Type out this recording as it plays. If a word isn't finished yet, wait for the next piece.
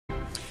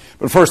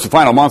But first, the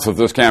final month of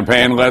this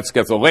campaign, let's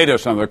get the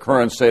latest on the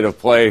current state of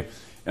play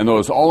in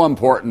those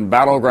all-important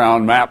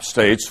battleground map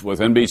states with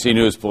NBC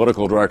News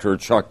political director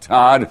Chuck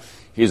Todd.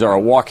 He's our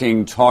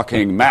walking,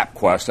 talking map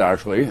quest,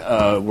 actually.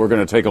 We're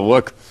going to take a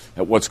look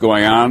at what's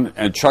going on.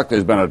 And, Chuck,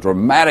 there's been a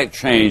dramatic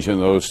change in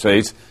those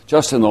states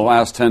just in the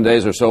last 10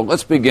 days or so.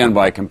 Let's begin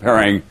by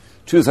comparing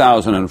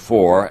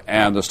 2004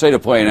 and the state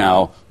of play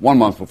now, 1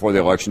 month before the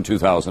election,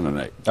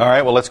 2008. All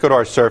right, well, let's go to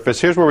our surface.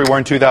 Here's where we were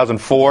in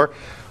 2004.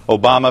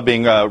 Obama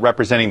being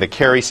representing the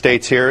Kerry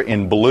states here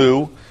in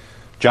blue.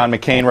 John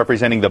McCain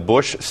representing the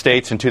Bush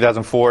states in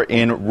 2004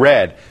 in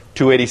red,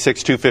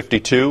 286,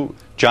 252.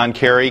 John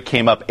Kerry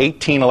came up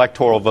 18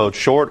 electoral votes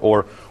short,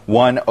 or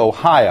won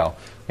Ohio.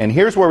 And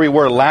here's where we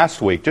were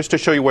last week, just to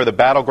show you where the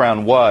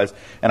battleground was.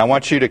 And I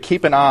want you to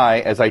keep an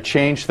eye as I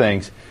change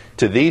things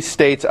to these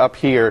states up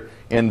here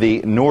in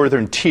the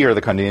northern tier of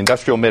the country, the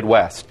industrial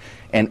Midwest.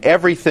 And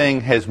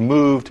everything has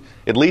moved,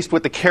 at least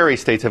with the Kerry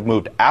states, have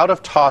moved out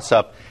of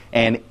toss-up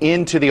and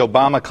into the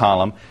Obama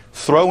column.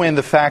 Throw in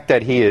the fact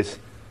that he is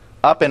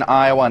up in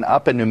Iowa and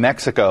up in New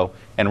Mexico.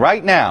 And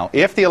right now,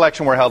 if the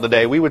election were held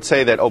today, we would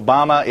say that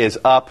Obama is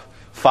up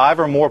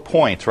 5 or more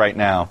points right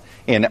now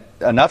in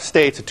enough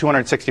states at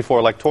 264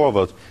 electoral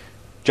votes.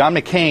 John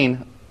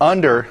McCain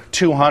under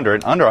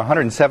 200, under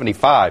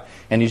 175.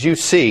 And as you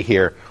see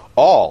here,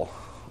 all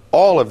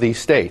of these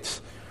states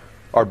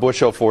are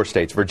Bush 04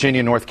 states: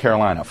 Virginia, North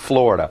Carolina,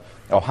 Florida,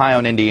 Ohio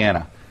and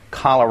Indiana,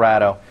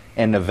 Colorado,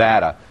 and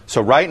Nevada.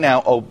 So right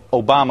now,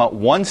 Obama,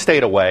 one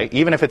state away.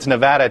 Even if it's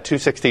Nevada at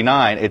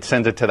 269, it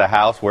sends it to the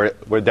House where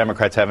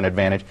Democrats have an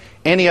advantage.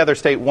 Any other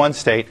state, one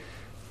state.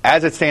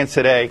 As it stands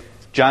today,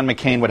 John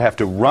McCain would have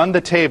to run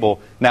the table.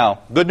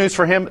 Now, good news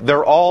for him,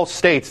 they're all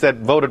states that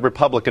voted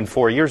Republican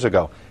 4 years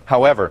ago.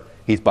 However,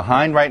 he's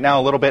behind right now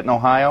a little bit in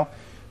Ohio.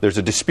 There's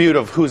a dispute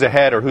of who's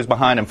ahead or who's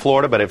behind in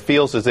Florida, but it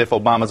feels as if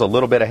Obama's a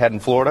little bit ahead in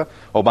Florida.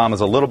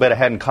 Obama's a little bit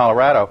ahead in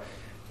Colorado.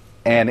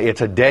 And it's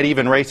a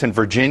dead-even race in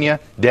Virginia,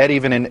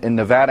 dead-even in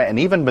Nevada, and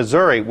even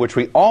Missouri, which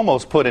we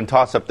almost put in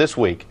toss-up this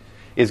week,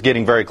 is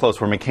getting very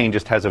close, where McCain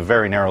just has a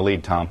very narrow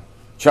lead, Tom.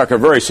 Chuck, a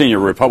very senior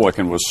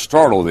Republican was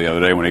startled the other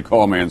day when he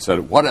called me and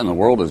said, what in the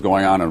world is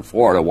going on in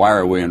Florida? Why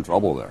are we in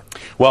trouble there?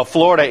 Well,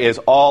 Florida is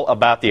all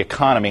about the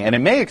economy, and it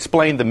may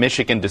explain the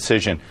Michigan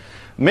decision.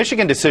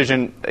 Michigan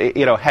decision,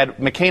 had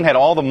McCain had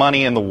all the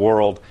money in the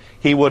world,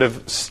 he would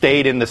have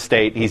stayed in the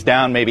state. He's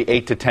down maybe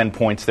 8 to 10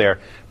 points there.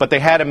 But they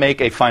had to make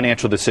a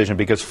financial decision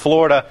because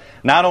Florida,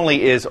 not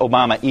only is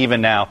Obama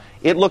even now,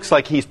 it looks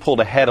like he's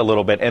pulled ahead a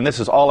little bit, and this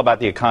is all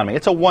about the economy.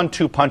 It's a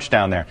 1-2 punch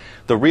down there.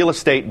 The real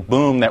estate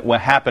boom that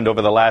happened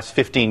over the last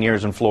 15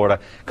 years in Florida,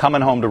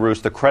 coming home to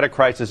roost. The credit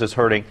crisis is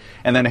hurting.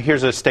 And then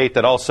here's a state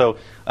that also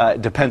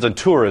depends on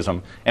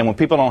tourism. And when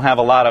people don't have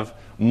a lot of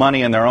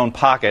money in their own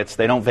pockets,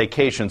 they don't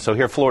vacation. So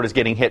here Florida's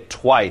getting hit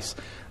twice.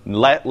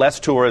 Less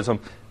tourism,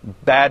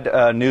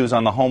 bad news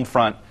on the home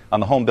front, on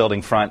the home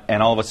building front,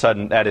 and all of a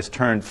sudden that has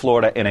turned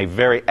Florida in a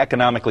very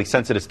economically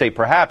sensitive state,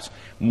 perhaps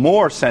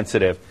more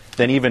sensitive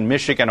than even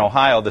Michigan,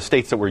 Ohio, the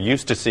states that we're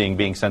used to seeing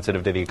being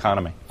sensitive to the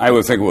economy. I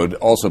would think it would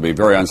also be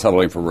very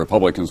unsettling for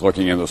Republicans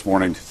looking in this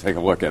morning to take a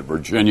look at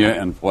Virginia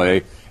in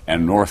play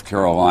and North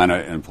Carolina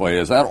in play.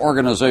 Is that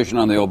organization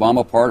on the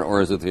Obama part,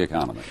 or is it the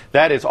economy?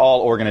 That is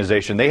all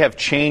organization. They have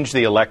changed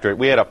the electorate.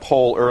 We had a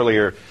poll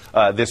earlier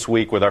this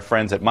week with our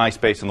friends at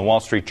MySpace and the Wall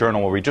Street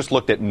Journal where we just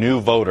looked at new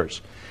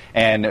voters.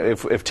 And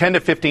if 10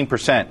 to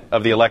 15%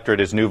 of the electorate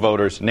is new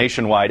voters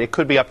nationwide, it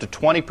could be up to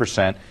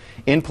 20%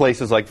 in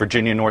places like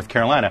Virginia and North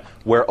Carolina,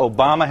 where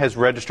Obama has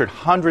registered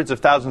hundreds of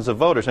thousands of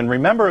voters. And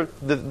remember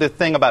the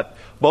thing about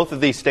both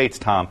of these states,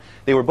 Tom,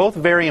 they were both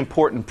very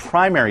important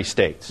primary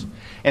states.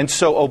 And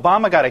so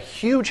Obama got a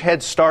huge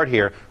head start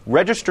here,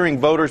 registering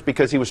voters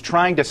because he was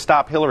trying to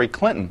stop Hillary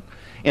Clinton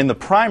in the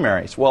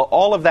primaries. Well,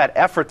 all of that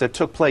effort that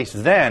took place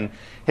then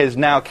has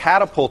now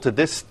catapulted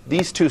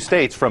these two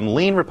states from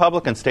lean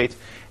Republican states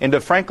into,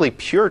 frankly,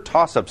 pure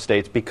toss-up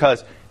states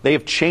because they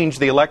have changed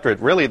the electorate,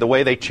 really the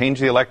way they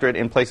changed the electorate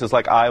in places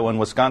like Iowa and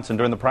Wisconsin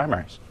during the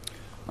primaries.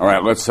 All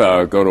right, let's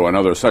go to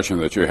another section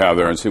that you have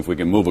there and see if we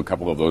can move a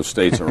couple of those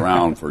states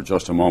around for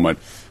just a moment.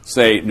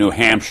 Say New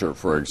Hampshire,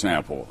 for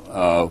example.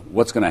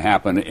 What's going to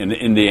happen in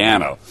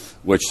Indiana,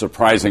 which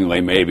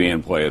surprisingly may be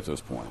in play at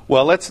this point?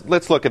 Well,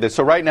 let's look at this.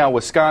 So right now,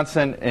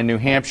 Wisconsin and New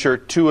Hampshire,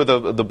 two of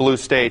the blue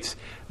states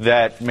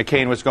that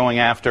McCain was going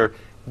after,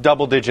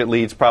 double-digit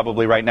leads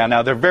probably right now.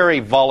 Now, they're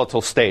very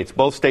volatile states.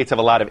 Both states have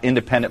a lot of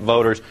independent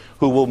voters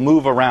who will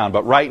move around.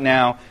 But right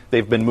now,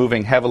 they've been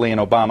moving heavily in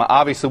Obama.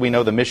 Obviously, we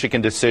know the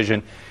Michigan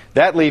decision.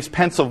 That leaves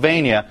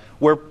Pennsylvania,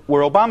 where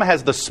Obama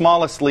has the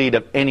smallest lead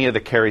of any of the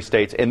Kerry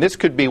states. And this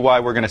could be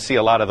why we're going to see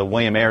a lot of the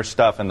William Ayers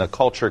stuff and the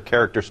culture,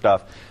 character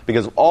stuff.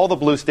 Because all the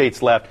blue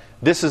states left,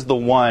 this is the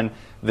one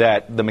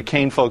that the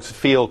McCain folks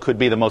feel could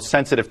be the most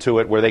sensitive to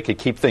it, where they could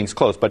keep things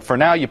close. But for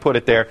now, you put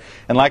it there.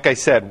 And like I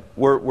said,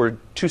 we're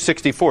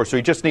 264, so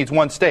he just needs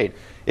one state.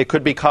 It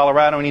could be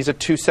Colorado, and he's at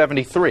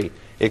 273.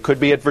 It could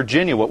be at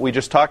Virginia, what we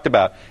just talked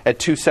about, at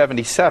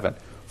 277.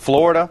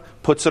 Florida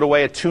puts it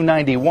away at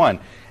 291.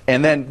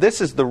 And then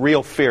this is the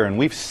real fear, and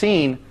we've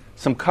seen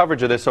some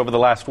coverage of this over the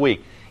last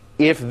week.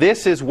 If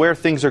this is where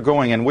things are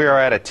going and we are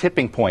at a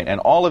tipping point and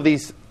all of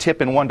these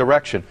tip in one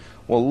direction,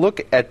 well,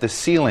 look at the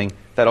ceiling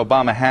that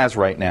Obama has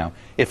right now.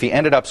 If he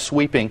ended up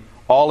sweeping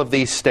all of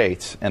these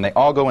states and they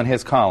all go in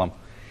his column,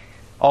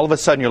 all of a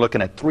sudden you're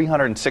looking at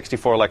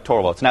 364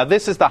 electoral votes. Now,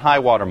 this is the high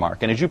water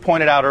mark. And as you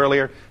pointed out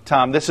earlier,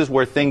 Tom, this is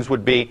where things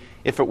would be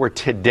if it were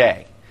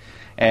today.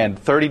 And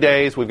 30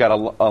 days, we've got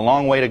a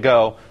long way to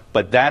go.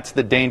 But that's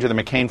the danger the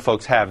McCain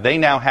folks have. They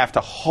now have to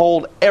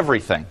hold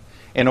everything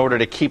in order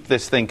to keep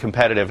this thing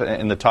competitive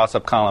in the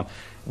toss-up column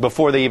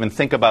before they even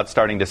think about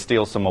starting to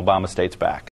steal some Obama states back.